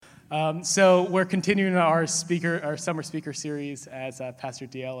So we're continuing our summer speaker series as Pastor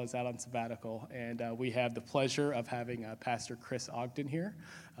DL is out on sabbatical, and we have the pleasure of having Pastor Chris Ogden here,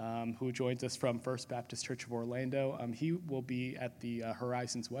 who joins us from First Baptist Church of Orlando. He will be at the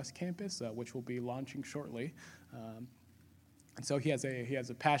Horizons West campus, which will be launching shortly. And so he has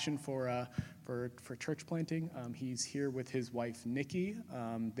a passion for church planting. He's here with his wife Nikki.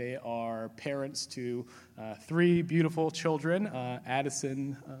 They are parents to 3 beautiful children: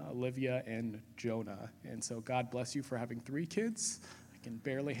 Addison, Olivia, and Jonah. And so God bless you for having 3 kids. I can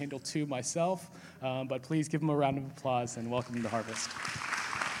barely handle 2 myself, but please give them a round of applause and welcome them to Harvest.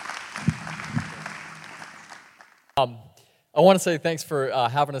 I want to say thanks for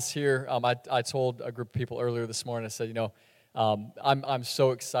having us here. I told a group of people earlier this morning. I said, I'm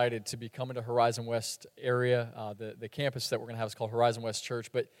so excited to be coming to Horizon West area. The campus that we're going to have is called Horizon West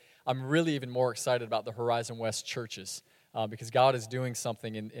Church, but I'm really even more excited about the Horizon West churches because God is doing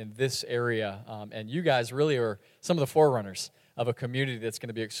something in this area, and you guys really are some of the forerunners of a community that's going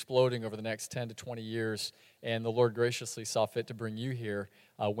to be exploding over the next 10 to 20 years, and the Lord graciously saw fit to bring you here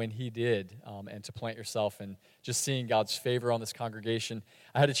when He did, and to plant yourself, and just seeing God's favor on this congregation.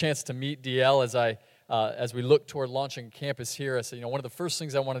 I had a chance to meet DL as we look toward launching campus here. I said, one of the first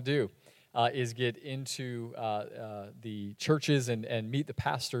things I want to do is get into the churches and meet the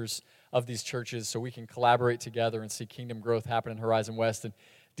pastors of these churches so we can collaborate together and see kingdom growth happen in Horizon West. And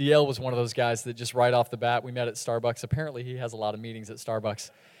DL was one of those guys that just right off the bat, we met at Starbucks. Apparently, he has a lot of meetings at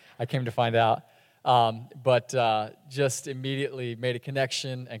Starbucks, I came to find out. But just immediately made a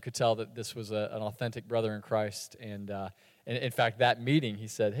connection and could tell that this was an authentic brother in Christ. And in fact, that meeting, he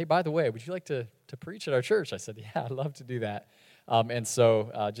said, "Hey, by the way, would you like to preach at our church?" I said, "Yeah, I'd love to do that." And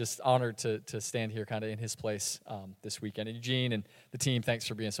so just honored to stand here kind of in his place this weekend. And Eugene and the team, thanks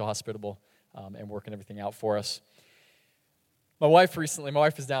for being so hospitable and working everything out for us. My wife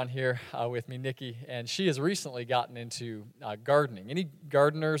is down here with me, Nikki, and she has recently gotten into gardening. Any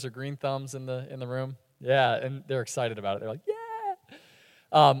gardeners or green thumbs in the room? Yeah, and they're excited about it. They're like,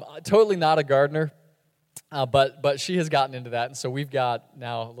 "Yeah!" Totally not a gardener. But she has gotten into that, and so we've got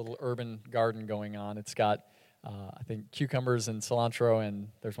now a little urban garden going on. It's got, I think, cucumbers and cilantro, and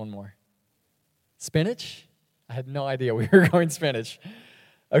there's one more. Spinach? I had no idea we were going spinach.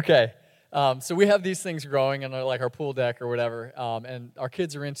 Okay, so we have these things growing on like our pool deck or whatever, and our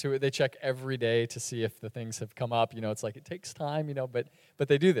kids are into it. They check every day to see if the things have come up. It's like it takes time, but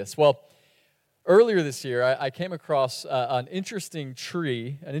they do this. Well, earlier this year, I came across an interesting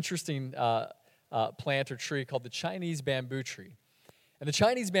tree, plant or tree called the Chinese bamboo tree. And the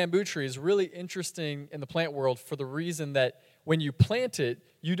Chinese bamboo tree is really interesting in the plant world for the reason that when you plant it,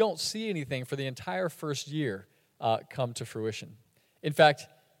 you don't see anything for the entire first year come to fruition. In fact,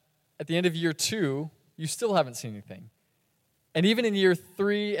 at the end of year 2, you still haven't seen anything. And even in year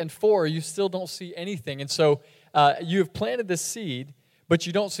 3 and 4, you still don't see anything. And so you have planted this seed, but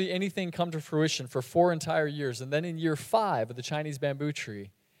you don't see anything come to fruition for 4 entire years. And then in year 5 of the Chinese bamboo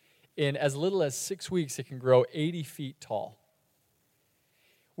tree, in as little as 6 weeks, it can grow 80 feet tall.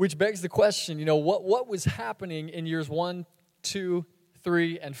 Which begs the question, what was happening in years 1, 2,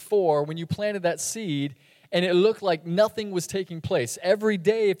 3, and 4 when you planted that seed and it looked like nothing was taking place? Every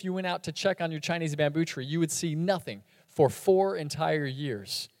day, if you went out to check on your Chinese bamboo tree, you would see nothing for 4 entire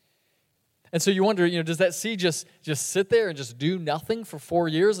years. And so you wonder, does that seed just sit there and just do nothing for 4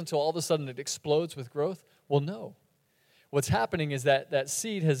 years until all of a sudden it explodes with growth? Well, no. What's happening is that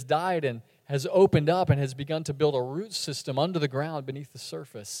seed has died and has opened up and has begun to build a root system under the ground beneath the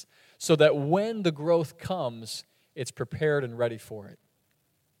surface so that when the growth comes, it's prepared and ready for it.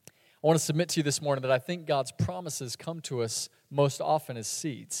 I want to submit to you this morning that I think God's promises come to us most often as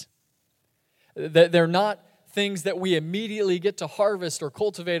seeds. They're not things that we immediately get to harvest or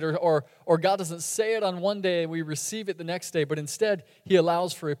cultivate or God doesn't say it on one day and we receive it the next day, but instead He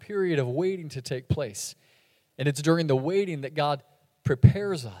allows for a period of waiting to take place. And it's during the waiting that God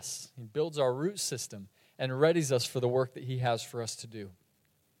prepares us. He builds our root system and readies us for the work that He has for us to do.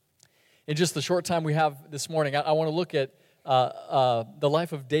 In just the short time we have this morning, I want to look at the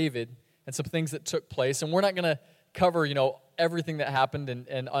life of David and some things that took place. And we're not going to cover, everything that happened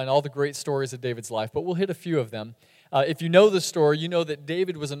and all the great stories of David's life, but we'll hit a few of them. If you know the story, you know that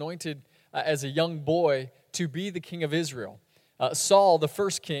David was anointed as a young boy to be the king of Israel. Saul, the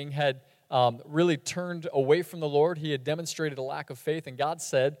first king, had really turned away from the Lord. He had demonstrated a lack of faith, and God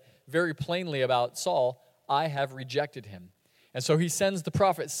said very plainly about Saul, "I have rejected him." And so He sends the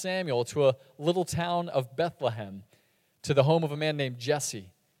prophet Samuel to a little town of Bethlehem, to the home of a man named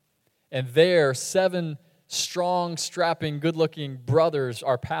Jesse. And there, 7 strong, strapping, good-looking brothers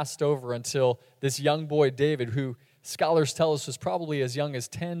are passed over until this young boy, David, who scholars tell us was probably as young as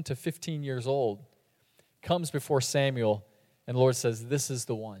 10 to 15 years old, comes before Samuel, and the Lord says, this is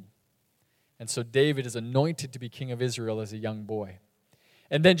the one. And so David is anointed to be king of Israel as a young boy.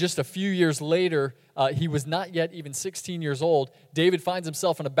 And then just a few years later, he was not yet even 16 years old. David finds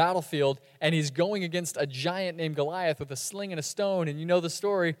himself on a battlefield, and he's going against a giant named Goliath with a sling and a stone. And you know the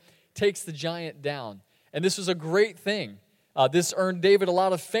story, takes the giant down. And this was a great thing. This earned David a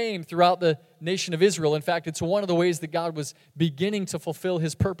lot of fame throughout the nation of Israel. In fact, it's one of the ways that God was beginning to fulfill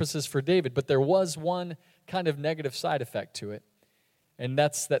his purposes for David. But there was one kind of negative side effect to it, and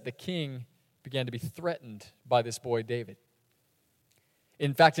that's that the king began to be threatened by this boy David.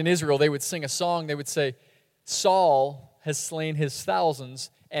 In fact, in Israel, they would sing a song. They would say, Saul has slain his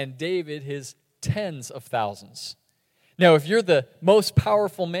thousands, and David his tens of thousands. Now, if you're the most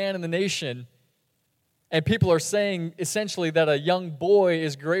powerful man in the nation, and people are saying essentially that a young boy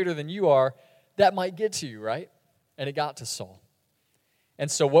is greater than you are, that might get to you, right? And it got to Saul. And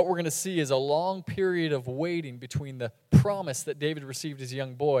so what we're going to see is a long period of waiting between the promise that David received as a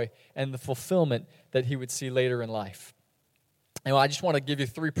young boy and the fulfillment that he would see later in life. And I just want to give you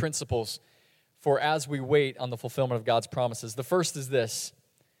 3 principles for as we wait on the fulfillment of God's promises. The first is this: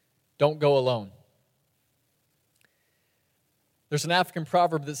 don't go alone. There's an African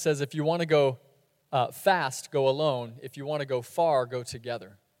proverb that says, if you want to go fast, go alone. If you want to go far, go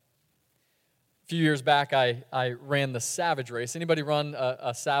together. A few years back, I ran the Savage race. Anybody run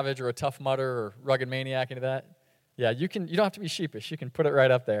a Savage or a Tough Mudder or Rugged Maniac, any of that? Yeah, you don't have to be sheepish. You can put it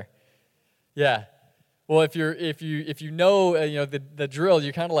right up there. Yeah. Well, if you know the drill,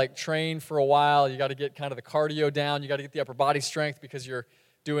 you kind of like train for a while. You got to get kind of the cardio down. You got to get the upper body strength because you're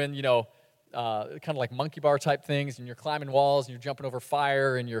doing kind of like monkey bar type things, and you're climbing walls, and you're jumping over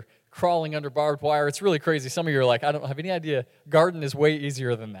fire, and you're crawling under barbed wire. It's really crazy. Some of you are like, I don't have any idea. Garden is way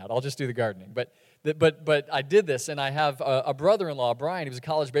easier than that. I'll just do the gardening. But I did this, and I have a brother-in-law, Brian. He was a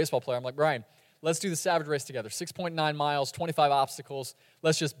college baseball player. I'm like, Brian, let's do the Savage race together. 6.9 miles, 25 obstacles.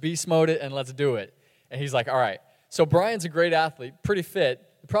 Let's just beast mode it, and let's do it. And he's like, all right. So Brian's a great athlete, pretty fit.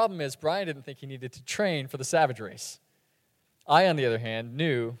 The problem is Brian didn't think he needed to train for the Savage race. I, on the other hand,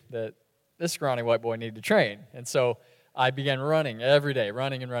 knew that this scrawny white boy needed to train. And so I began running every day,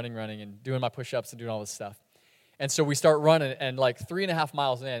 running and doing my push-ups and doing all this stuff. And so we start running, and like 3.5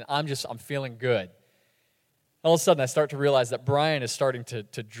 miles in, I'm feeling good. All of a sudden, I start to realize that Brian is starting to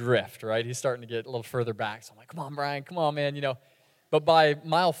drift, right? He's starting to get a little further back. So I'm like, come on, Brian, come on, man, But by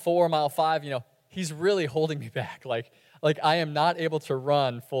mile 4, mile 5, he's really holding me back. Like I am not able to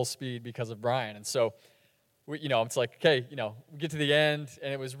run full speed because of Brian. And so, it's like, okay, we get to the end,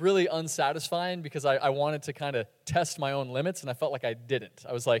 and it was really unsatisfying because I wanted to kind of test my own limits, and I felt like I didn't.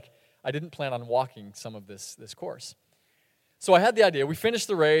 I was like, I didn't plan on walking some of this course. So I had the idea. We finished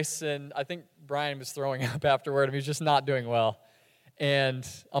the race, and I think Brian was throwing up afterward, and he was just not doing well. And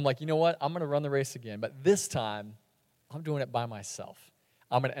I'm like, you know what? I'm going to run the race again, but this time, I'm doing it by myself.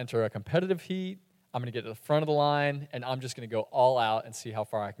 I'm going to enter a competitive heat. I'm going to get to the front of the line, and I'm just going to go all out and see how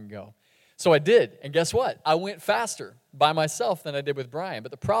far I can go. So I did, and guess what? I went faster by myself than I did with Brian.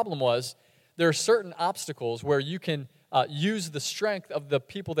 But the problem was there are certain obstacles where you can use the strength of the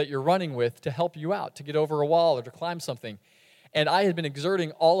people that you're running with to help you out, to get over a wall or to climb something. And I had been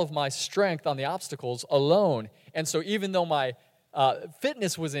exerting all of my strength on the obstacles alone. And so even though my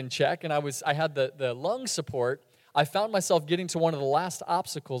fitness was in check and I had the lung support, I found myself getting to one of the last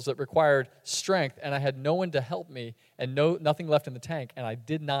obstacles that required strength, and I had no one to help me and nothing left in the tank, and I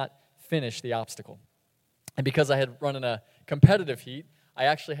did not finish the obstacle. And because I had run in a competitive heat, I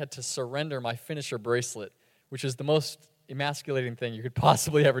actually had to surrender my finisher bracelet, which is the most emasculating thing you could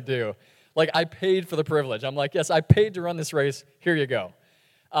possibly ever do. Like, I paid for the privilege. I'm like, yes, I paid to run this race. Here you go.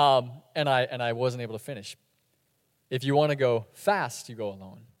 And I wasn't able to finish. If you want to go fast, you go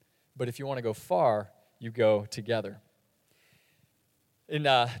alone. But if you want to go far, you go together. In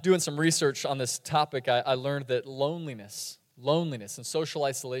doing some research on this topic, I learned that loneliness, and social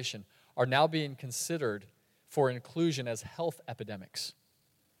isolation are now being considered for inclusion as health epidemics.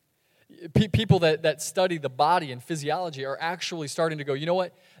 People that study the body and physiology are actually starting to go, you know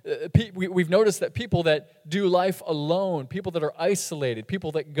what? We've noticed that people that do life alone, people that are isolated,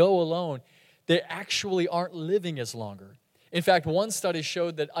 people that go alone, they actually aren't living as longer. In fact, one study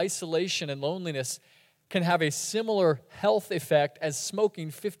showed that isolation and loneliness can have a similar health effect as smoking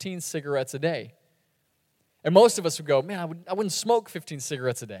 15 cigarettes a day. And most of us would go, man, I wouldn't smoke 15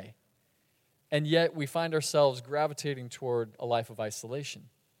 cigarettes a day. And yet we find ourselves gravitating toward a life of isolation.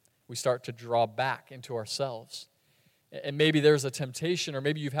 We start to draw back into ourselves. And maybe there's a temptation, or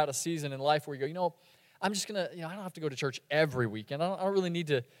maybe you've had a season in life where you go, I'm just going to, I don't have to go to church every weekend. I don't really need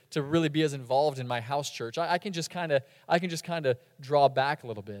to really be as involved in my house church. I can just kind of draw back a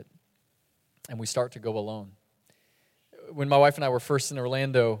little bit. And we start to go alone. When my wife and I were first in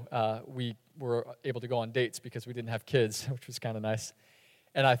Orlando, we were able to go on dates because we didn't have kids, which was kind of nice.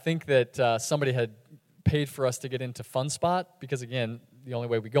 And I think that somebody had paid for us to get into Fun Spot because, again, the only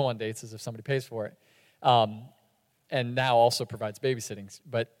way we go on dates is if somebody pays for it. And now also provides babysitting.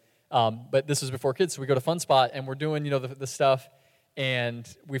 But this was before kids, so we go to Fun Spot, and we're doing, the stuff, and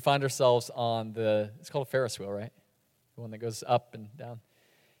we find ourselves on it's called a Ferris wheel, right? The one that goes up and down.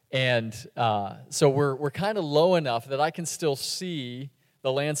 And so we're kind of low enough that I can still see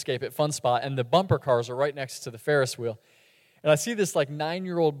the landscape at Fun Spot, and the bumper cars are right next to the Ferris wheel. And I see this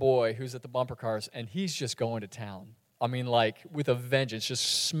 9-year-old boy who's at the bumper cars, and he's just going to town. I mean, with a vengeance,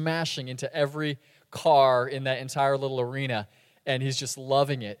 just smashing into every car in that entire little arena, and he's just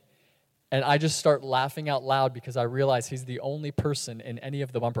loving it. And I just start laughing out loud because I realize he's the only person in any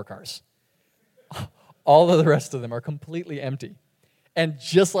of the bumper cars. All of the rest of them are completely empty. And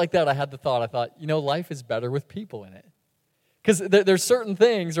just like that, I had the thought, life is better with people in it. Because there's certain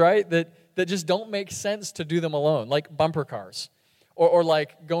things, right, that just don't make sense to do them alone, like bumper cars, or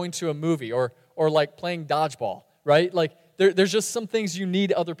like going to a movie, or like playing dodgeball, right? There's just some things you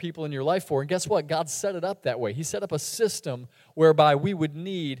need other people in your life for. And guess what? God set it up that way. He set up a system whereby we would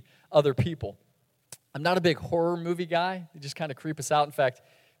need other people. I'm not a big horror movie guy. They just kind of creep us out. In fact,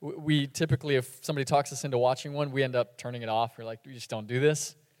 we typically, if somebody talks us into watching one, we end up turning it off. We're like, we just don't do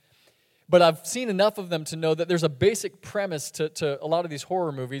this. But I've seen enough of them to know that there's a basic premise to a lot of these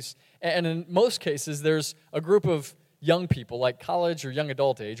horror movies. And in most cases, there's a group of young people, like college or young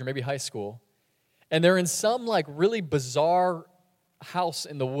adult age, or maybe high school, and they're in some really bizarre house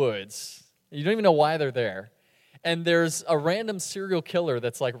in the woods. You don't even know why they're there. And there's a random serial killer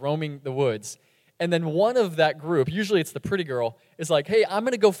that's roaming the woods. And then one of that group, usually it's the pretty girl, is like, hey, I'm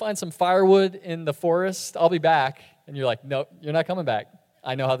going to go find some firewood in the forest. I'll be back. And you're like, no, you're not coming back.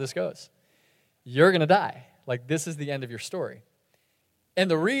 I know how this goes. You're going to die. This is the end of your story. And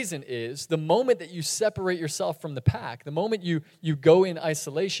the reason is the moment that you separate yourself from the pack, the moment you go in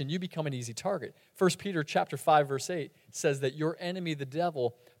isolation, you become an easy target. 1 Peter chapter 5, verse 8 says that your enemy, the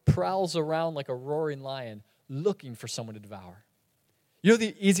devil, prowls around like a roaring lion looking for someone to devour. You know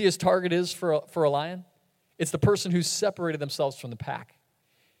the easiest target is for a lion? It's the person who's separated themselves from the pack.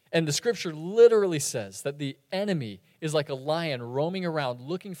 And the scripture literally says that the enemy is like a lion roaming around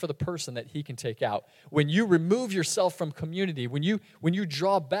looking for the person that he can take out. When you remove yourself from community, when you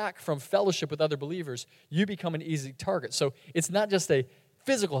draw back from fellowship with other believers, you become an easy target. So it's not just a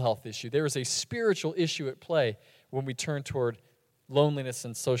physical health issue. There is a spiritual issue at play when we turn toward loneliness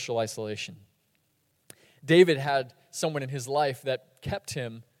and social isolation. David had someone in his life that kept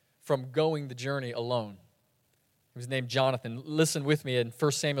him from going the journey alone. He was named Jonathan. Listen with me in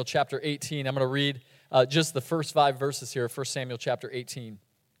 1 Samuel chapter 18. I'm going to read just the first 5 verses here of 1 Samuel chapter 18.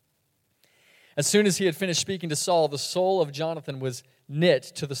 As soon as he had finished speaking to Saul, the soul of Jonathan was knit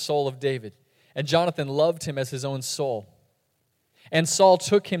to the soul of David, and Jonathan loved him as his own soul. And Saul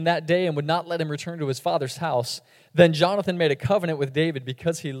took him that day and would not let him return to his father's house. Then Jonathan made a covenant with David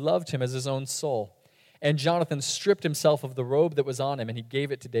because he loved him as his own soul. And Jonathan stripped himself of the robe that was on him, and he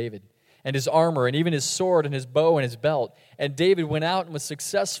gave it to David, and his armor, and even his sword, and his bow, and his belt. And David went out and was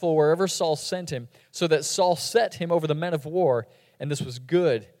successful wherever Saul sent him, so that Saul set him over the men of war, and this was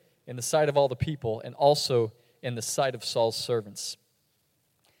good in the sight of all the people, and also in the sight of Saul's servants.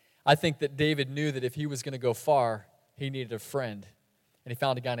 I think that David knew that if he was going to go far, he needed a friend, and he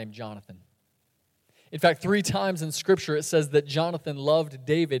found a guy named Jonathan. In fact, 3 times in Scripture it says that Jonathan loved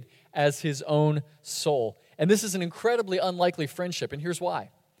David as his own soul. And this is an incredibly unlikely friendship, and here's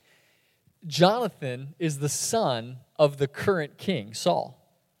why. Jonathan is the son of the current king, Saul.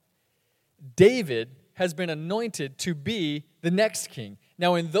 David has been anointed to be the next king.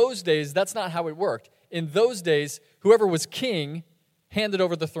 Now, in those days, that's not how it worked. In those days, whoever was king handed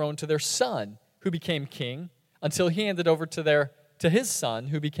over the throne to their son, who became king, until he handed over to his son,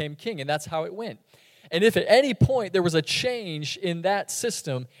 who became king, and that's how it went. And if at any point there was a change in that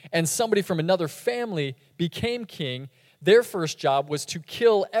system and somebody from another family became king, their first job was to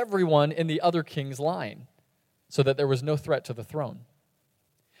kill everyone in the other king's line so that there was no threat to the throne.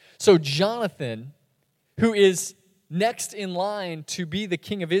 So Jonathan, who is next in line to be the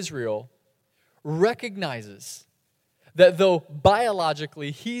king of Israel, recognizes that though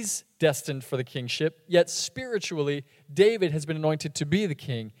biologically he's destined for the kingship, yet spiritually David has been anointed to be the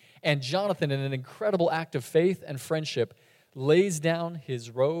king. And Jonathan, in an incredible act of faith and friendship, lays down his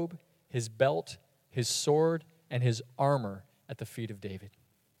robe, his belt, his sword, and his armor at the feet of David.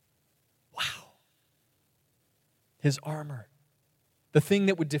 Wow. his armor, the thing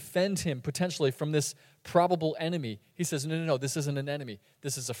that would defend him potentially from this probable enemy. He says, no, this isn't an enemy.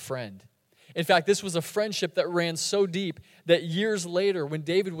 This is a friend. In fact, this was a friendship that ran so deep that years later, when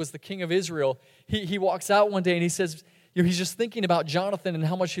David was the king of Israel, he walks out one day and he says, he's just thinking about Jonathan and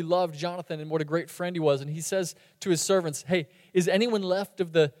how much he loved Jonathan and what a great friend he was. And he says to his servants, hey, is anyone left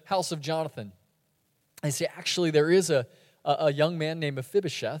of the house of Jonathan? They say, actually, there is a young man named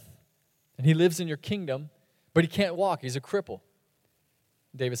Mephibosheth, and he lives in your kingdom, but he can't walk. He's a cripple.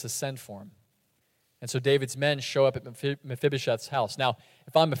 David says, send for him. And so David's men show up at Mephibosheth's house. Now,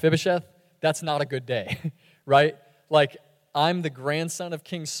 if I'm Mephibosheth, that's not a good day, right? Like, I'm the grandson of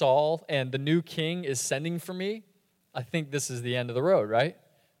King Saul, and the new king is sending for me. I think this is the end of the road, right?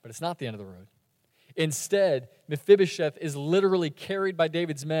 But it's not the end of the road. Instead, Mephibosheth is literally carried by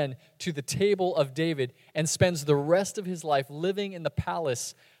David's men to the table of David and spends the rest of his life living in the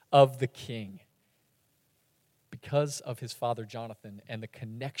palace of the king because of his father Jonathan and the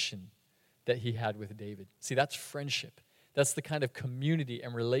connection that he had with David. See, that's friendship. That's the kind of community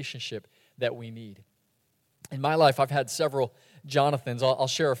and relationship that we need. In my life, I've had several Jonathans. I'll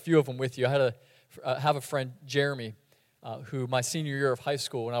share a few of them with you. I have a friend, Jeremy, who my senior year of high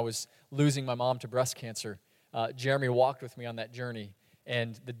school, when I was losing my mom to breast cancer, Jeremy walked with me on that journey.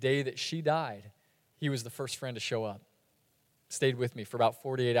 And the day that she died, he was the first friend to show up. Stayed with me for about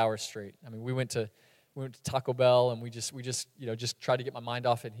 48 hours straight. I mean, we went to Taco Bell, and we just tried to get my mind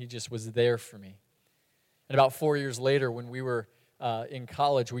off it, and he just was there for me. And about 4 years later, when we were in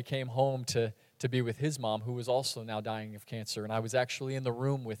college, we came home to be with his mom, who was also now dying of cancer. And I was actually in the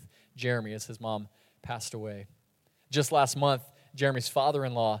room with Jeremy as his mom passed away. Just last month, Jeremy's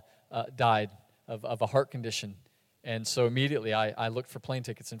father-in-law died of a heart condition. And so immediately I looked for plane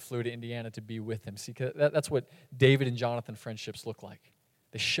tickets and flew to Indiana to be with him. See, that's what David and Jonathan friendships look like.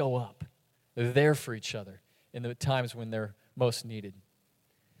 They show up. They're there for each other in the times when they're most needed.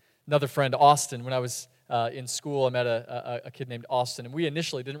 Another friend, Austin, when I was in school, I met a kid named Austin, and we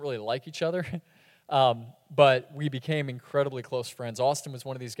initially didn't really like each other, but we became incredibly close friends. Austin was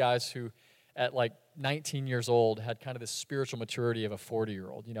one of these guys who, at like 19 years old, had kind of this spiritual maturity of a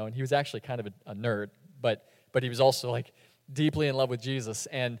 40-year-old, and he was actually kind of a nerd, but he was also like deeply in love with Jesus.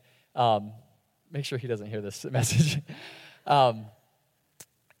 And make sure he doesn't hear this message.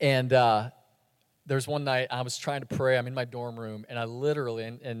 There's one night I was trying to pray. I'm in my dorm room, and I literally,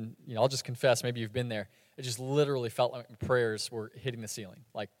 and I'll just confess, maybe you've been there, it just literally felt like my prayers were hitting the ceiling.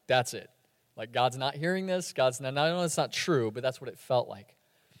 Like, that's it. Like, God's not hearing this. God's not, I know it's not true, but that's what it felt like.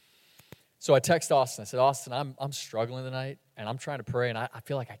 So I text Austin. I said, Austin, I'm struggling tonight, and I'm trying to pray, and I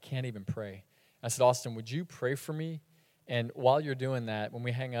feel like I can't even pray. I said, Austin, would you pray for me? And while you're doing that, when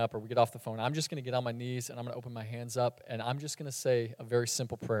we hang up or we get off the phone, I'm just going to get on my knees, and I'm going to open my hands up, and I'm just going to say a very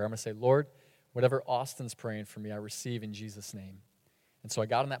simple prayer. I'm going to say, Lord, whatever Austin's praying for me, I receive in Jesus' name. And so I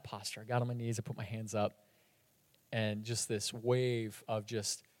got in that posture. I got on my knees. I put my hands up. And just this wave of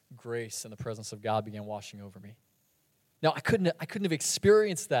just grace and the presence of God began washing over me. Now, I couldn't have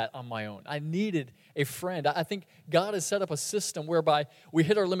experienced that on my own. I needed a friend. I think God has set up a system whereby we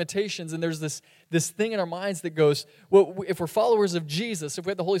hit our limitations, and there's this thing in our minds that goes, well, if we're followers of Jesus, if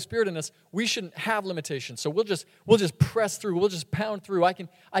we have the Holy Spirit in us, we shouldn't have limitations. So we'll just press through. We'll just pound through. I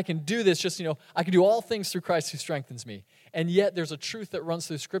can do this. I can do all things through Christ who strengthens me. And yet there's a truth that runs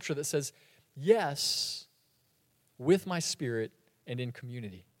through Scripture that says, yes, with my Spirit and in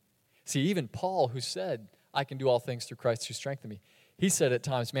community. See, even Paul, who said, I can do all things through Christ who strengthens me, he said at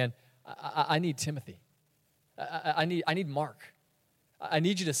times, man, I need Timothy. I need Mark. I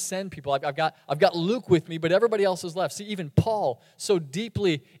need you to send people. I've got Luke with me, but everybody else is left. See, even Paul, so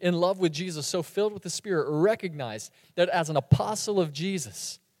deeply in love with Jesus, so filled with the Spirit, recognized that as an apostle of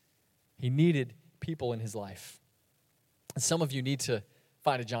Jesus, he needed people in his life. And some of you need to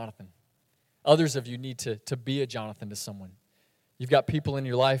find a Jonathan. Others of you need to be a Jonathan to someone. You've got people in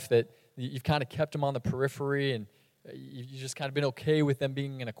your life that you've kind of kept them on the periphery, and you've just kind of been okay with them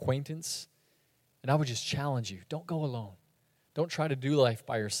being an acquaintance. And I would just challenge you, don't go alone. Don't try to do life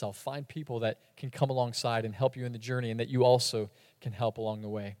by yourself. Find people that can come alongside and help you in the journey, and that you also can help along the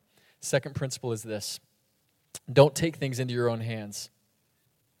way. Second principle is this: don't take things into your own hands.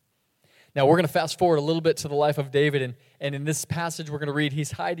 Now, we're going to fast forward a little bit to the life of David, and in this passage we're going to read,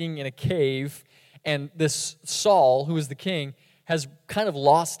 he's hiding in a cave, and this Saul, who is the king, has kind of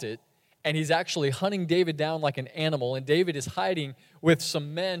lost it, and he's actually hunting David down like an animal, and David is hiding with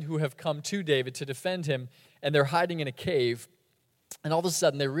some men who have come to David to defend him, and they're hiding in a cave, and all of a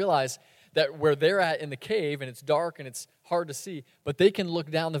sudden they realize that where they're at in the cave, and it's dark and it's hard to see, but they can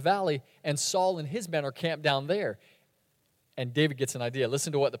look down the valley, and Saul and his men are camped down there. And David gets an idea.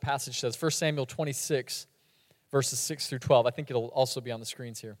 Listen to what the passage says. 1 Samuel 26, verses 6 through 12. I think it'll also be on the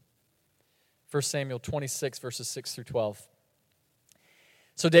screens here. 1 Samuel 26, verses 6 through 12.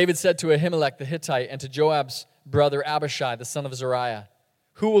 So David said to Ahimelech the Hittite and to Joab's brother Abishai, the son of Zeruiah,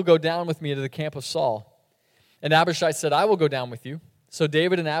 "Who will go down with me to the camp of Saul?" And Abishai said, "I will go down with you." So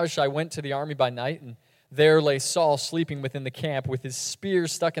David and Abishai went to the army by night, and there lay Saul sleeping within the camp with his spear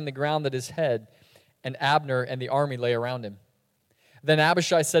stuck in the ground at his head, and Abner and the army lay around him. Then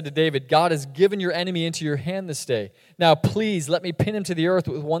Abishai said to David, "God has given your enemy into your hand this day. Now please let me pin him to the earth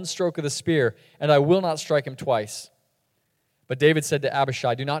with one stroke of the spear, and I will not strike him twice." But David said to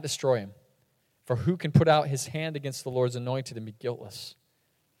Abishai, "Do not destroy him, for who can put out his hand against the Lord's anointed and be guiltless?"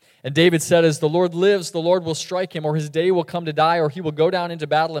 And David said, "As the Lord lives, the Lord will strike him, or his day will come to die, or he will go down into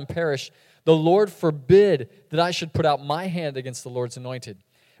battle and perish. The Lord forbid that I should put out my hand against the Lord's anointed.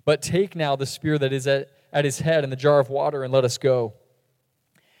 But take now the spear that is at his head and the jar of water, and let us go."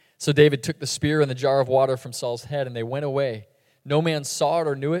 So David took the spear and the jar of water from Saul's head, and they went away. No man saw it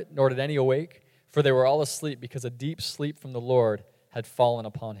or knew it, nor did any awake, for they were all asleep, because a deep sleep from the Lord had fallen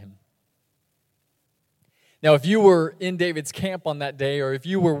upon him. Now, if you were in David's camp on that day, or if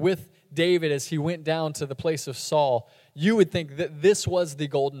you were with David as he went down to the place of Saul, you would think that this was the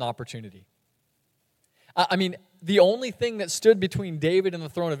golden opportunity. I mean, the only thing that stood between David and the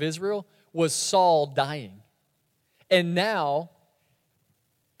throne of Israel was Saul dying. And now,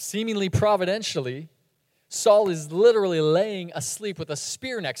 seemingly providentially, Saul is literally laying asleep with a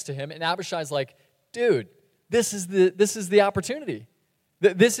spear next to him, and Abishai's like, "Dude, this is the opportunity.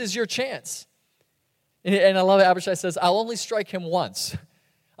 This is your chance." And I love it. Abishai says, "I'll only strike him once.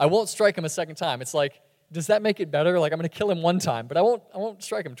 I won't strike him a second time." It's like, does that make it better? Like, I'm going to kill him one time, but I won't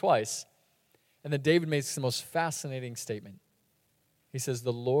strike him twice. And then David makes the most fascinating statement. He says,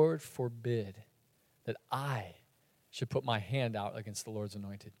 "The Lord forbid that I should put my hand out against the Lord's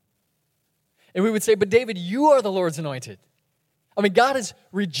anointed." And we would say, "But David, you are the Lord's anointed." I mean, God has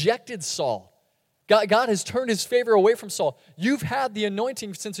rejected Saul. God has turned his favor away from Saul. You've had the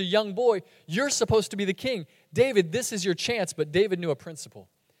anointing since a young boy. You're supposed to be the king. David, this is your chance. But David knew a principle,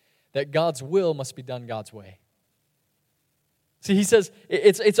 that God's will must be done God's way. See, he says,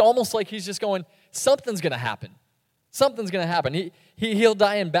 it's almost like he's just going, something's going to happen. Something's going to happen. He'll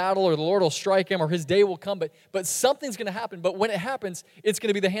die in battle, or the Lord will strike him, or his day will come, but something's going to happen. But when it happens, it's going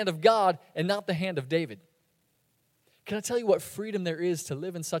to be the hand of God and not the hand of David. Can I tell you what freedom there is to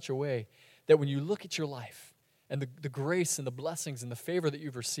live in such a way that when you look at your life and the grace and the blessings and the favor that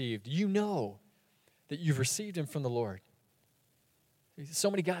you've received, you know that you've received them from the Lord.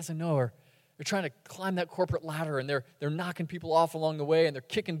 So many guys I know are trying to climb that corporate ladder, and they're knocking people off along the way, and they're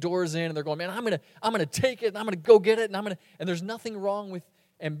kicking doors in, and they're going, "Man, I'm gonna take it, and I'm gonna go get it, and there's nothing wrong with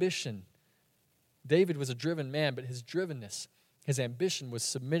ambition. David was a driven man, but his drivenness, his ambition was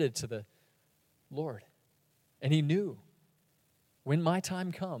submitted to the Lord. And he knew, when my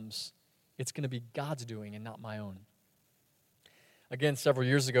time comes, it's going to be God's doing and not my own. Again, several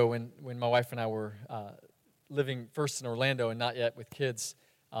years ago when my wife and I were living first in Orlando and not yet with kids,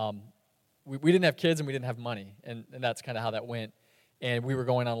 we didn't have kids and we didn't have money, and that's kind of how that went. And we were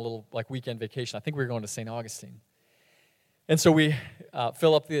going on a little weekend vacation. I think we were going to St. Augustine. And so we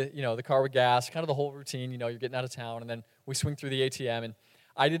fill up the car with gas, kind of the whole routine. You're getting out of town, and then we swing through the ATM. And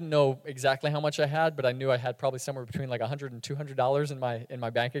I didn't know exactly how much I had, but I knew I had probably somewhere between $100 and $200 in my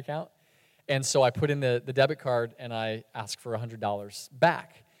bank account. And so I put in the debit card and I asked for $100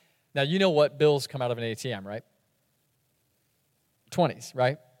 back. Now you know what bills come out of an ATM, right? 20s,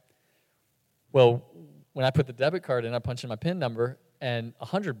 right? Well, when I put the debit card in, I punch in my PIN number, and a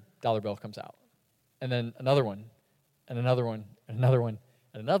 $100 bill comes out, and then another one, and another one, and another one,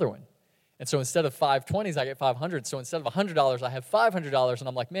 and another one. And so instead of 520s, I get 500. So instead of $100, I have $500, and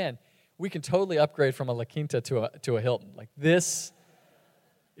I'm like, man, we can totally upgrade from a La Quinta to a Hilton. Like, this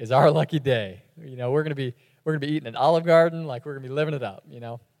is our lucky day. We're gonna be eating at Olive Garden. Like, we're gonna be living it up.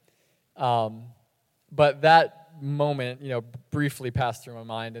 But that moment, briefly passed through my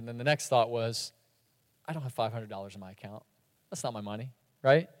mind, and then the next thought was, I don't have $500 in my account. That's not my money,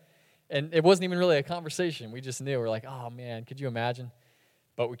 right? And it wasn't even really a conversation. We just knew. We're like, oh man, could you imagine?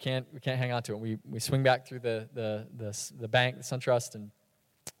 But we can't hang on to it. We swing back through the bank, the SunTrust, and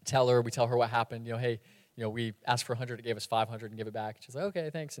we tell her what happened. Hey, we asked for $100, it gave us $500 and give it back. She's like, okay,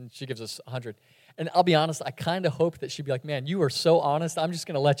 thanks, and she gives us $100. And I'll be honest, I kind of hoped that she'd be like, man, you are so honest, I'm just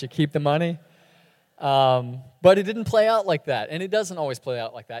going to let you keep the money. But it didn't play out like that, and it doesn't always play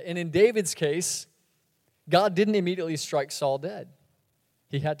out like that. And in David's case, God didn't immediately strike Saul dead.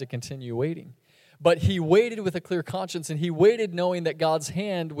 He had to continue waiting. But he waited with a clear conscience, and he waited knowing that God's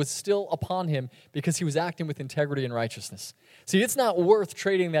hand was still upon him because he was acting with integrity and righteousness. See, it's not worth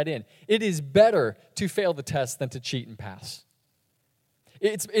trading that in. It is better to fail the test than to cheat and pass.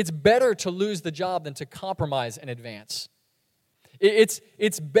 It's better to lose the job than to compromise and advance.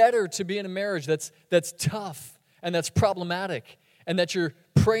 It's better to be in a marriage that's tough and that's problematic and that you're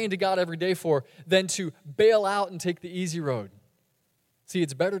praying to God every day for than to bail out and take the easy road. See,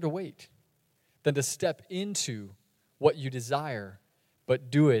 it's better to wait than to step into what you desire,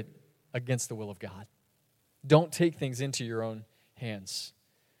 but do it against the will of God. Don't take things into your own hands.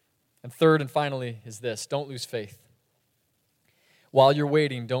 And third and finally is this: don't lose faith. While you're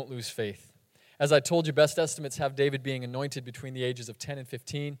waiting, don't lose faith. As I told you, best estimates have David being anointed between the ages of 10 and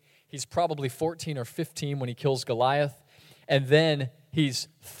 15. He's probably 14 or 15 when he kills Goliath. And then he's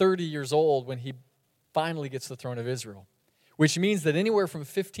 30 years old when he finally gets the throne of Israel, which means that anywhere from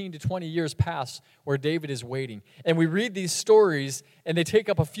 15 to 20 years pass where David is waiting. And we read these stories, and they take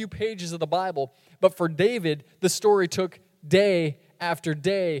up a few pages of the Bible. But for David, the story took day after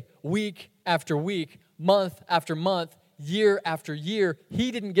day, week after week, month after month, year after year.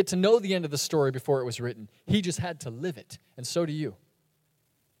 He didn't get to know the end of the story before it was written. He just had to live it, and so do you.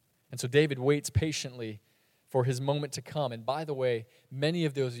 And so David waits patiently for his moment to come. And by the way, many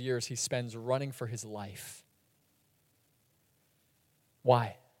of those years he spends running for his life.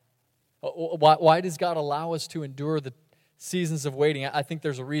 Why? Why does God allow us to endure the seasons of waiting? I think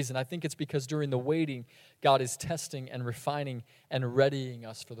there's a reason. I think it's because during the waiting, God is testing and refining and readying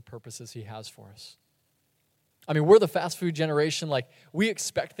us for the purposes he has for us. I mean, we're the fast food generation. Like, we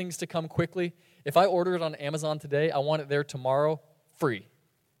expect things to come quickly. If I order it on Amazon today, I want it there tomorrow, free.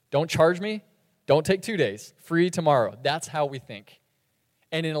 Don't charge me. Don't take 2 days. Free tomorrow. That's how we think.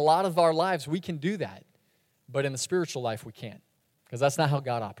 And in a lot of our lives, we can do that. But in the spiritual life, we can't. Because that's not how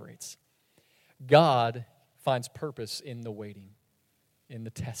God operates. God finds purpose in the waiting, in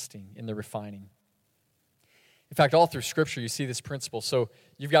the testing, in the refining. In fact, all through Scripture, you see this principle. So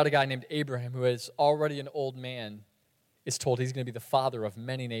you've got a guy named Abraham who is already an old man, is told he's going to be the father of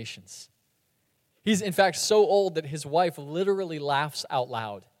many nations. He's, in fact, so old that his wife literally laughs out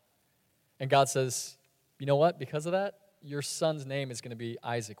loud. And God says, you know what? Because of that, your son's name is going to be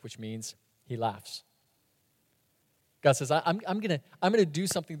Isaac, which means he laughs. God says, I'm going to do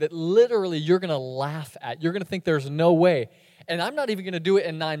something that literally you're going to laugh at. You're going to think there's no way. And I'm not even going to do it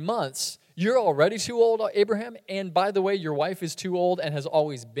in 9 months. You're already too old, Abraham. And by the way, your wife is too old and has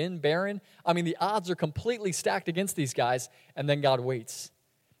always been barren. I mean, the odds are completely stacked against these guys. And then God waits.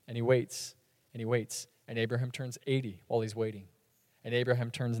 And he waits. And he waits. And Abraham turns 80 while he's waiting. And Abraham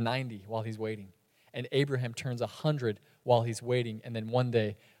turns 90 while he's waiting. And Abraham turns 100 while he's waiting. And then one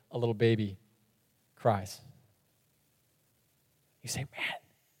day, a little baby cries. You say,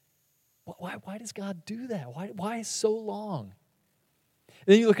 man, why does God do that? Why so long?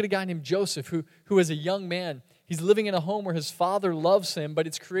 And then you look at a guy named Joseph, who as a young man, he's living in a home where his father loves him, but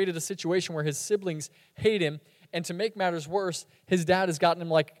it's created a situation where his siblings hate him. And to make matters worse, his dad has gotten him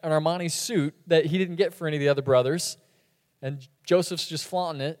like an Armani suit that he didn't get for any of the other brothers. And Joseph's just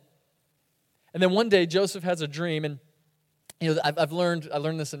flaunting it. And then one day, Joseph has a dream, and I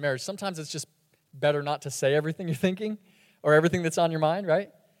learned this in marriage. Sometimes it's just better not to say everything you're thinking or everything that's on your mind, right?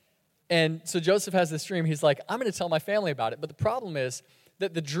 And so Joseph has this dream. He's like, I'm going to tell my family about it. But the problem is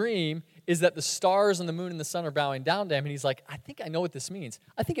that the dream is that the stars and the moon and the sun are bowing down to him. And he's like, I think I know what this means.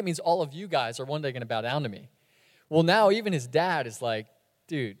 I think it means all of you guys are one day going to bow down to me. Well, now even his dad is like,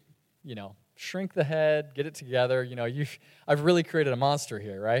 dude, shrink the head, get it together. I've really created a monster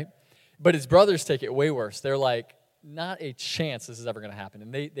here, right? But his brothers take it way worse. They're like, not a chance this is ever going to happen.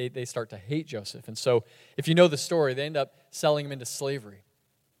 And they start to hate Joseph. And so if you know the story, they end up selling him into slavery.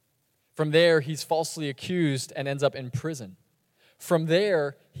 From there, he's falsely accused and ends up in prison. From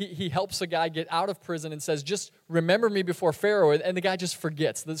there, he helps a guy get out of prison and says, just remember me before Pharaoh. And the guy just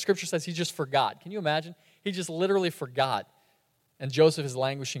forgets. The scripture says he just forgot. Can you imagine? He just literally forgot. And Joseph is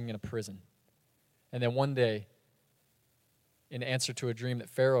languishing in a prison. And then one day, in answer to a dream that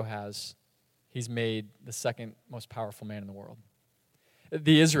Pharaoh has, he's made the second most powerful man in the world.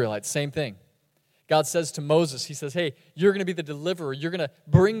 The Israelites, same thing. God says to Moses, he says, hey, you're going to be the deliverer. You're going to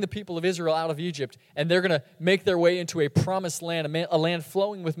bring the people of Israel out of Egypt, and they're going to make their way into a promised land, a land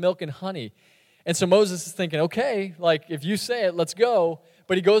flowing with milk and honey. And so Moses is thinking, okay, like if you say it, let's go.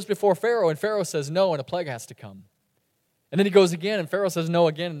 But he goes before Pharaoh, and Pharaoh says no, and a plague has to come. And then he goes again, and Pharaoh says no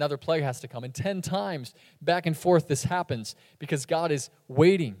again, another plague has to come. And 10 times back and forth this happens because God is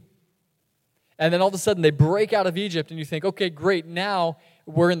waiting. And then all of a sudden they break out of Egypt, and you think, okay, great, now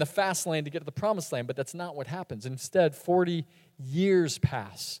we're in the fast lane to get to the promised land. But that's not what happens. Instead, 40 years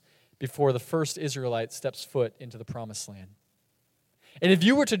pass before the first Israelite steps foot into the promised land. And if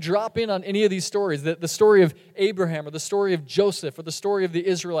you were to drop in on any of these stories, the story of Abraham or the story of Joseph or the story of the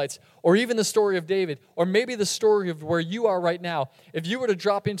Israelites or even the story of David or maybe the story of where you are right now, if you were to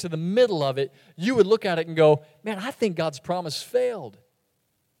drop into the middle of it, you would look at it and go, man, I think God's promise failed.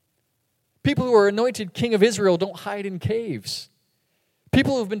 People who are anointed king of Israel don't hide in caves.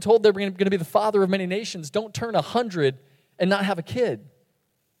 People who have been told they're going to be the father of many nations don't turn 100 and not have a kid.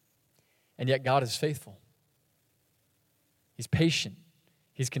 And yet God is faithful. He's patient.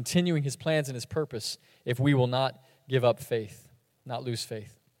 He's continuing his plans and his purpose if we will not give up faith, not lose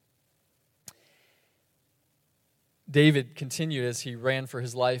faith. David continued as he ran for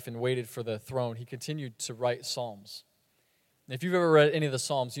his life and waited for the throne. He continued to write Psalms. And if you've ever read any of the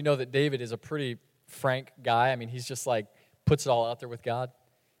Psalms, you know that David is a pretty frank guy. I mean, he's just like puts it all out there with God.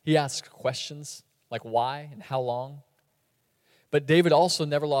 He asks questions like why and how long. But David also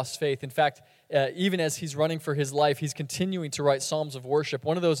never lost faith. In fact, even as he's running for his life, he's continuing to write psalms of worship.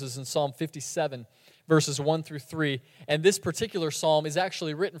 One of those is in Psalm 57, verses 1 through 3. And this particular psalm is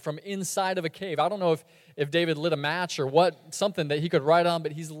actually written from inside of a cave. I don't know if David lit a match or what, something that he could write on,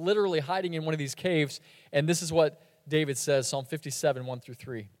 but he's literally hiding in one of these caves. And this is what David says, Psalm 57, 1 through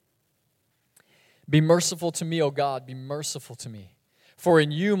 3. Be merciful to me, O God, be merciful to me. For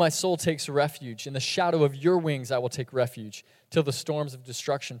in you my soul takes refuge. In the shadow of your wings I will take refuge, till the storms of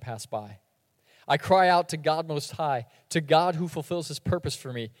destruction pass by. I cry out to God Most High, to God who fulfills his purpose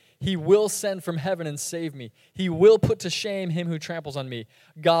for me. He will send from heaven and save me. He will put to shame him who tramples on me.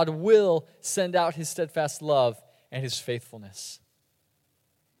 God will send out his steadfast love and his faithfulness.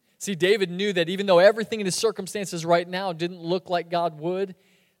 See, David knew that even though everything in his circumstances right now didn't look like God would,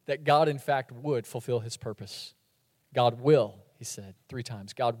 that God in fact would fulfill his purpose. God will, he said 3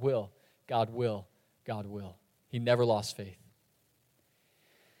 times. God will, God will, God will. He never lost faith.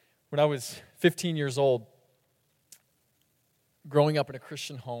 When I was 15 years old, growing up in a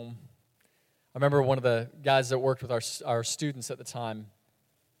Christian home, I remember one of the guys that worked with our students at the time.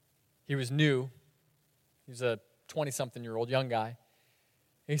 He was new. He was a 20-something-year-old young guy.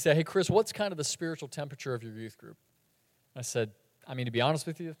 And he said, hey, Chris, what's kind of the spiritual temperature of your youth group? I said, I mean, to be honest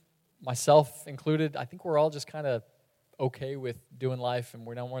with you, myself included, I think we're all just kind of okay with doing life, and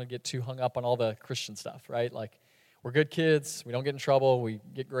we don't want to get too hung up on all the Christian stuff, right? Like, we're good kids. We don't get in trouble. We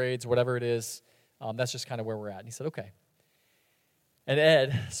get grades, whatever it is. That's just kind of where we're at. And he said, okay. And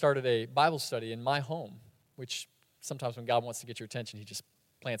Ed started a Bible study in my home, which sometimes when God wants to get your attention, he just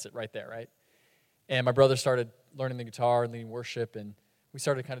plants it right there, right? And my brother started learning the guitar and leading worship, and we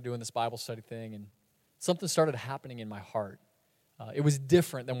started kind of doing this Bible study thing, and something started happening in my heart. It was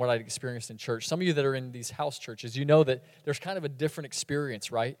different than what I'd experienced in church. Some of you that are in these house churches, you know that there's kind of a different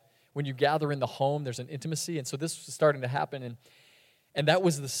experience, right? When you gather in the home, there's an intimacy, and so this was starting to happen, and that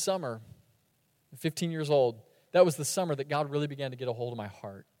was the summer, 15 years old, that was the summer that God really began to get a hold of my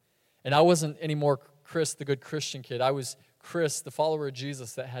heart. And I wasn't anymore Chris, the good Christian kid. I was Chris, the follower of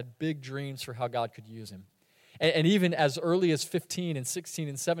Jesus that had big dreams for how God could use him. And even as early as 15 and 16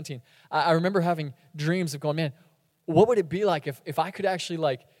 and 17, I remember having dreams of going, man, what would it be like if I could actually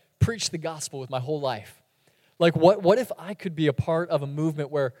like preach the gospel with my whole life? Like, what if I could be a part of a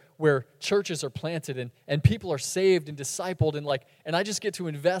movement where churches are planted and people are saved and discipled and I just get to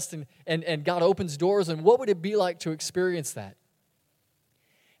invest and God opens doors, and what would it be like to experience that?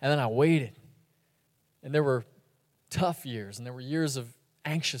 And then I waited. And there were tough years, and there were years of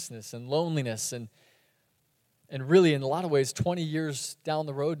anxiousness and loneliness, and really in a lot of ways 20 years down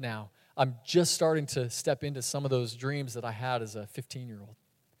the road now, I'm just starting to step into some of those dreams that I had as a 15-year-old.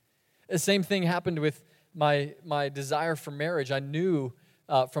 The same thing happened with my desire for marriage. I knew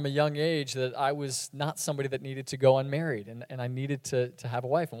from a young age that I was not somebody that needed to go unmarried, and I needed to have a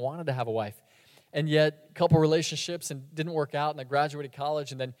wife and wanted to have a wife. And yet, a couple relationships and didn't work out, and I graduated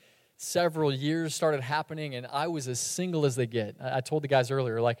college, and then several years started happening, and I was as single as they get. I told the guys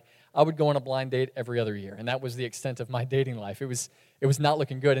earlier, like, I would go on a blind date every other year, and that was the extent of my dating life. It was not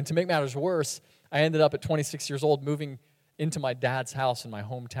looking good. And to make matters worse, I ended up at 26 years old moving into my dad's house in my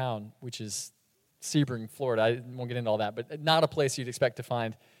hometown, which is Sebring, Florida. I won't get into all that, but not a place you'd expect to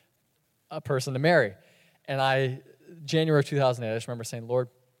find a person to marry. And January of 2008, I just remember saying, Lord,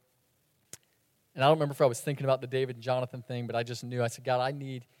 and I don't remember if I was thinking about the David and Jonathan thing, but I just knew, I said, God, I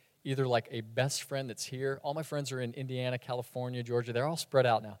need either like a best friend that's here. All my friends are in Indiana, California, Georgia. They're all spread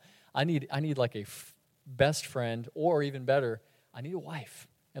out now. I need like a best friend, or even better, I need a wife.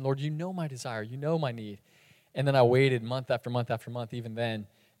 And Lord, you know my desire. You know my need. And then I waited month after month after month, even then.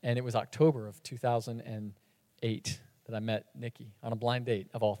 And it was October of 2008 that I met Nikki on a blind date,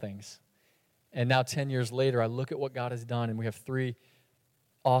 of all things. And now 10 years later, I look at what God has done, and we have 3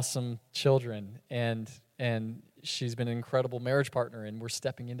 awesome children, and she's been an incredible marriage partner, and we're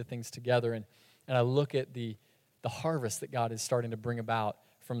stepping into things together. And I look at the harvest that God is starting to bring about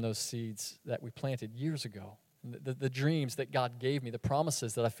from those seeds that we planted years ago. The dreams that God gave me, the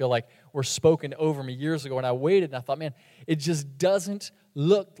promises that I feel like were spoken over me years ago. And I waited and I thought, man, it just doesn't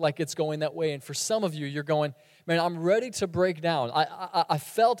look like it's going that way. And for some of you, you're going, man, I'm ready to break down. I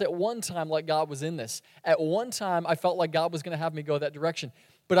felt at one time like God was in this. At one time, I felt like God was going to have me go that direction.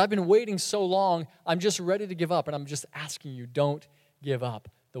 But I've been waiting so long, I'm just ready to give up. And I'm just asking you, don't give up.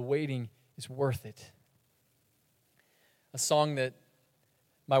 The waiting is worth it. A song that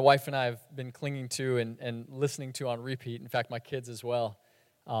my wife and I have been clinging to and listening to on repeat, in fact, my kids as well,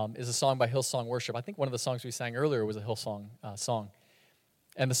 is a song by Hillsong Worship. I think one of the songs we sang earlier was a Hillsong song.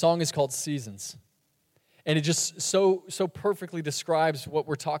 And the song is called Seasons. And it just so perfectly describes what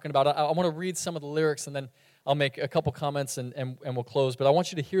we're talking about. I want to read some of the lyrics, and then I'll make a couple comments and we'll close. But I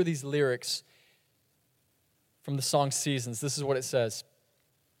want you to hear these lyrics from the song Seasons. This is what it says.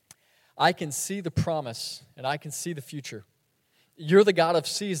 I can see the promise, and I can see the future. You're the God of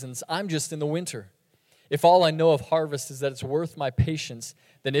seasons. I'm just in the winter. If all I know of harvest is that it's worth my patience,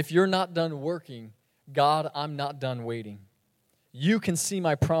 then if you're not done working, God, I'm not done waiting. You can see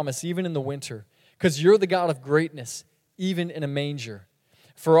my promise even in the winter, because you're the God of greatness, even in a manger.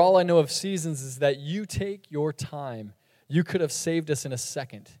 For all I know of seasons is that you take your time. You could have saved us in a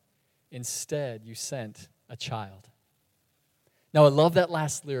second. Instead, you sent a child. Now, I love that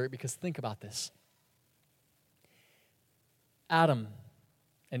last lyric because think about this. Adam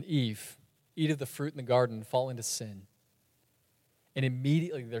and Eve eat of the fruit in the garden and fall into sin. And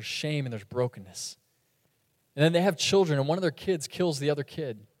immediately there's shame and there's brokenness. And then they have children, and one of their kids kills the other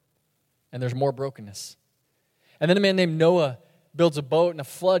kid. And there's more brokenness. And then a man named Noah builds a boat, and a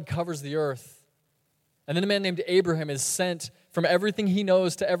flood covers the earth. And then a man named Abraham is sent from everything he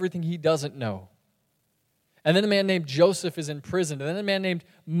knows to everything he doesn't know. And then a man named Joseph is imprisoned. And then a man named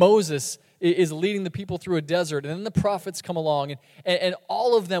Moses is leading the people through a desert. And then the prophets come along. And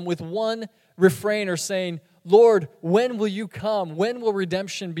all of them with one refrain are saying, Lord, when will you come? When will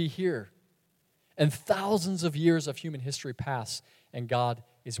redemption be here? And thousands of years of human history pass. And God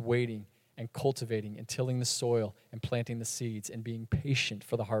is waiting and cultivating and tilling the soil and planting the seeds and being patient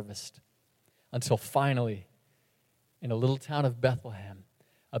for the harvest. Until finally, in a little town of Bethlehem,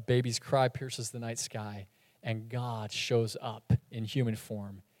 a baby's cry pierces the night sky. And God shows up in human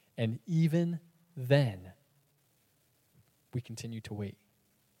form. And even then, we continue to wait.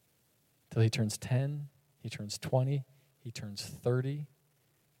 Till he turns 10, he turns 20, he turns 30.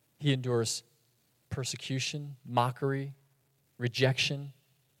 He endures persecution, mockery, rejection,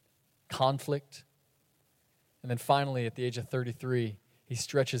 conflict. And then finally, at the age of 33, he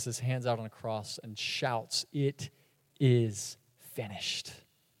stretches his hands out on a cross and shouts, "It is finished."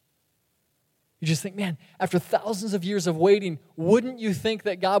 You just think, man, after thousands of years of waiting, wouldn't you think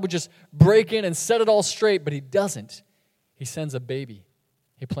that God would just break in and set it all straight? But he doesn't. He sends a baby.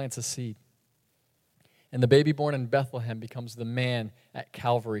 He plants a seed. And the baby born in Bethlehem becomes the man at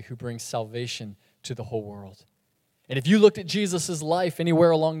Calvary who brings salvation to the whole world. And if you looked at Jesus' life anywhere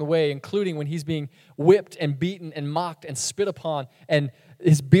along the way, including when he's being whipped and beaten and mocked and spit upon, and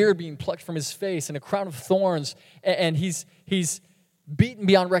his beard being plucked from his face and a crown of thorns, and he's beaten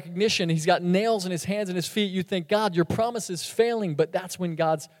beyond recognition, he's got nails in his hands and his feet, you think, God, your promise is failing, but that's when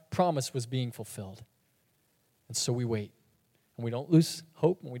God's promise was being fulfilled. And so we wait, and we don't lose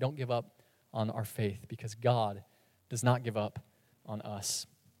hope, and we don't give up on our faith, because God does not give up on us.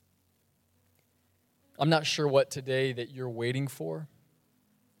 I'm not sure what today that you're waiting for.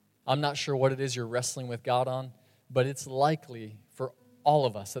 I'm not sure what it is you're wrestling with God on, but it's likely for all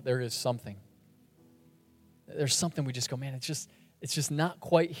of us that there is something. There's something we just go, man, it's just not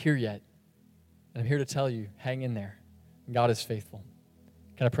quite here yet. And I'm here to tell you, hang in there. God is faithful.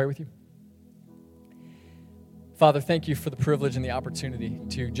 Can I pray with you? Father, thank you for the privilege and the opportunity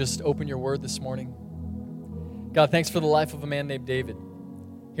to just open your word this morning. God, thanks for the life of a man named David.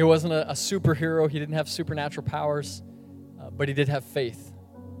 He wasn't a superhero. He didn't have supernatural powers, but he did have faith.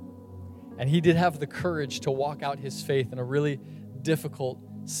 And he did have the courage to walk out his faith in a really difficult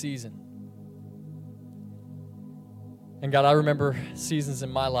season. And God, I remember seasons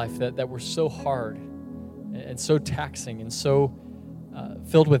in my life that were so hard and so taxing and so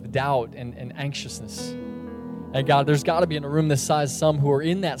filled with doubt and anxiousness. And God, there's got to be in a room this size some who are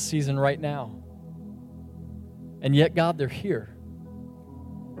in that season right now. And yet, God, they're here.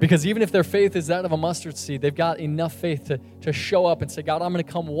 Because even if their faith is that of a mustard seed, they've got enough faith to show up and say, God, I'm going to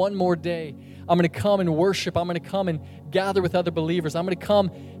come one more day. I'm going to come and worship. I'm going to come and gather with other believers. I'm going to come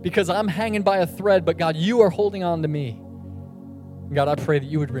because I'm hanging by a thread, but God, you are holding on to me. God, I pray that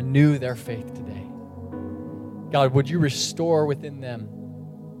you would renew their faith today. God, would you restore within them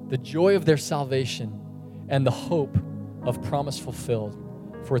the joy of their salvation and the hope of promise fulfilled?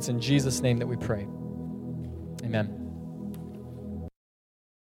 For it's in Jesus' name that we pray. Amen.